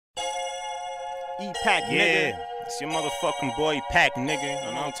Epac, nigga. It's your motherfucking boy Epac, nigga.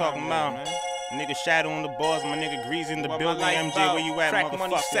 You know what I'm talking about? Man. Nigga Shadow on the bars, my nigga Greasy in the building. MJ, where you at, Crack motherfucker?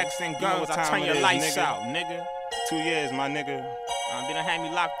 money, sex, and guns. I turn your lights out, nigga. 2 years, my nigga. They done had me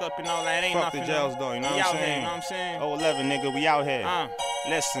locked up and all that. Ain't fuck nothing. The jails, though. You know what I'm saying? You know what I'm saying? 011, nigga. We out here.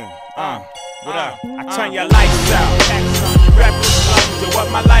 Listen. What up? I turn your lights out. You rap this slums. You what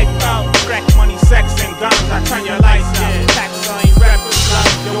my life out? Crack money, sex, and guns. I turn your lights out. Tax on you rap this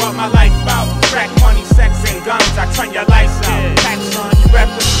slums. You what my life out? Crack money, sex, and guns. I turn your lights out. Tax on you rap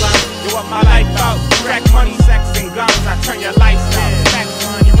this slums. You what my life out? Crack money, sex, and guns. I turn your lights out. Tax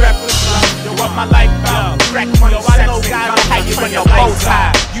on you rap this slums. You what my life out? Crack money, sex, and guns. I turn your lights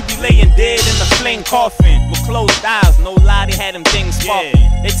out. You be laying dead in the flame coffin with closed eyes. No lie, they had them things sparking.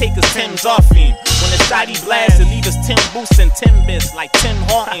 They take us Tim's off him. When the shotty blast, it leave us Tim Boots and Timbits like Tim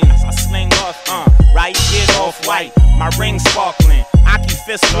Hortons. I sling off, right get off white. My ring sparkling, Aki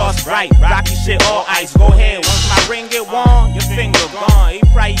fist lost bright. Rocky shit all ice. Go ahead, once my ring get warm, your finger gone. He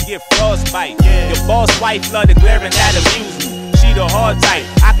probably get frostbite. Your boss wife love the glaring that amuse me. She the hard type,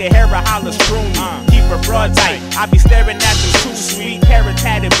 I can hear her holler screw me. Keep her broad tight, I be staring at them too sweet carrot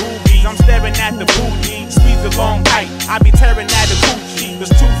tatted boobies. I'm staring at the booty, squeeze the long pipe. I be tearing at the coochie. There's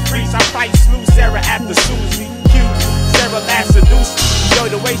 2 freaks, I probably slew Sarah after Susie. Cute, Sarah last seduced me. Yo,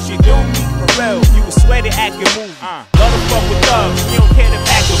 the way she do me, for real, you would swear to act your movie. Love to fuck with thugs, she don't care to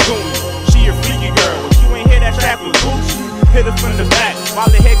act with goonies. She a freaky girl, but you ain't hear that strap with Gucci. Hit her from the back, while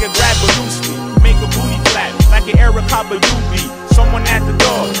the head can grab her loosely. Make a booty clap, like an Erica Badoobie. Someone at the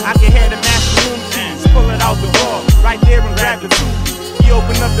door, I can hear the master room keys. Pull it out the wall, right there and grab the toothpick. He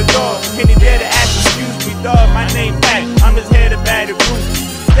open up the door, and he dare to ask, excuse me, dog, my name Pat, I'm just here to bag the groupie.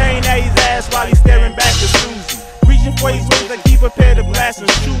 Staring at his ass while he's staring back at Susie. Reaching for his waist like he prepared to blast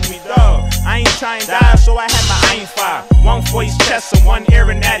and shoot me, dog. I ain't trying to die, so I had my iron fire. One for his chest and one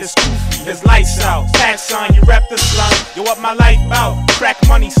earring at his goofy. His lights out, tax on, you rep the slum. You what my life out? Crack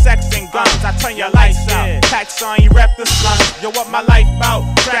money, sex, and guns. I turn your lights out. Tax on, you rep the slum. You what my life out?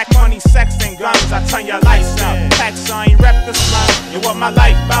 Crack money, sex, and guns. I turn your lights out. Tax on, you rep the slum. You what my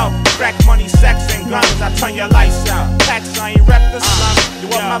life out? Crack money, sex, and guns. I turn your lights out. Tax on, you rep the slum. You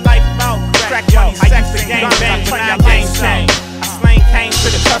what my life out? Crack money, sex, and guns. I turn your lights out. I slang came to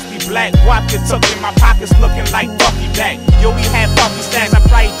the custody black. Walk it took in my pockets looking like Bucky back. Yo, we had Bucky stacks. I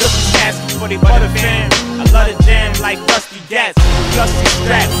probably took these cats for they butter fam. I love the jam like Rusty Gats. Dusty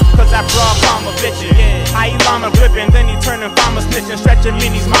strap, cause I brought karma bitchin'. How he llama grippin', then he turnin' farmer snitchin'. Stretchin'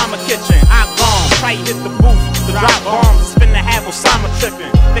 Minnie's mama kitchen. I gone, probably hit the booth. The drop bombs, spin the half Osama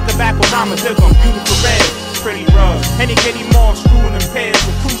trippin'. Think of back Osama dig 'em, beautiful red, pretty rug. And he get him more screwing them pairs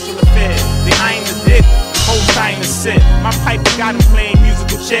for crucial affairs. They eyeing the dick. Whole time to sit. My pipe got him playing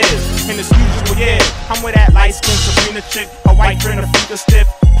musical chairs. In his usual, I'm with that light skin Sabrina chick. Her white friend, her feet are stiff.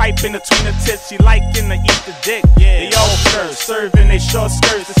 Pipe in between the tits, she liking to eat the dick. They all serving they short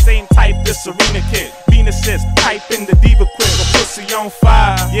skirts, the same type this Serena kid. Venus sis, pipe in the diva quick, a pussy on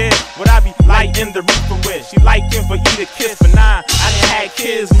fire. What I be lighting the reaper with. She liking for eat a kiss, but nah, I done had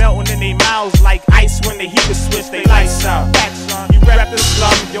kids melting in their mouths like ice when the heater switch. They lights out. You rap the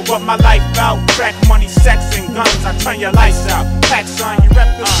slum, you want my life out? Crack money, sex, and guns. I turn your lights out. Packs on, you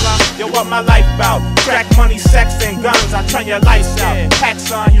rap the slum, you want my life out? Crack money, sex, and guns. I turn your lights out. Packs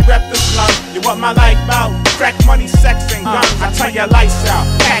on, you rap the slum, you want my life out? Crack money, sex, and guns. I turn your lights out.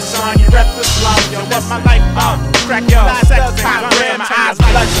 Packs on, you rap the slum, you want my life out? Crack your sex, and guns. My eyes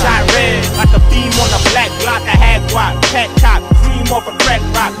bloodshot red, like a beam on a black block. I had guap, pet cop, cream off a crack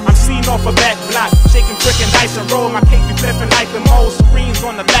rock. I'm seen off a back block, shaking frickin' dice and roll. My cake be flipping like the mold screens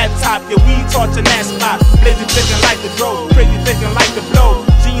on the laptop. Your weed torching that spot, blazing thinking like the drove, crazy thinking like the blow.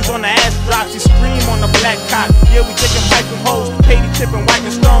 Jeans on the ass drop, she scream on the black cop. Yeah, we taking piping hoes, Katie tipping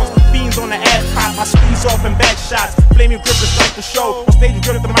wiping stones. Beans on the ass pop, I squeeze off in back shots. Flaming grippers like the show, on stage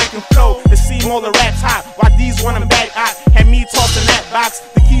grip the mic and flow. The seam all the rats hot, while these one them back hot. Had me tossing that box,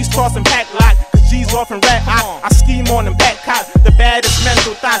 the keys tossing pack lock. G's off and rat hot, I scheme on them back cop. The baddest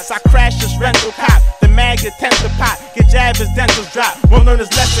mental thoughts, I crash this rental cop. The mag get tends to pop, get jab his dentals drop. Won't learn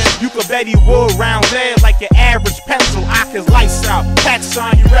his lesson, you could bet he will round there like your average pencil. I his lights out, packs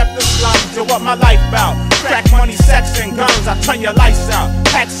on, you rep the slums, you what my life out? Crack money, sex, and guns, I turn your lights out.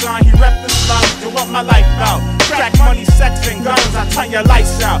 Packs on, you rep the slums, you what my life out? Crack money, sex, and guns, I turn your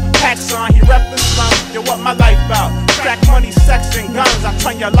lights out. Packs on, you rep the slums, you what my life out? Crack money, sex, and guns, I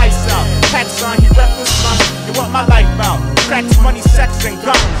turn your lights out. Packs on, he rep the slum, you want my life out? Cracks, money, sex, and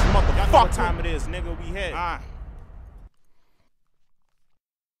guns, motherfucker. Y'all know what time it is, nigga, we here.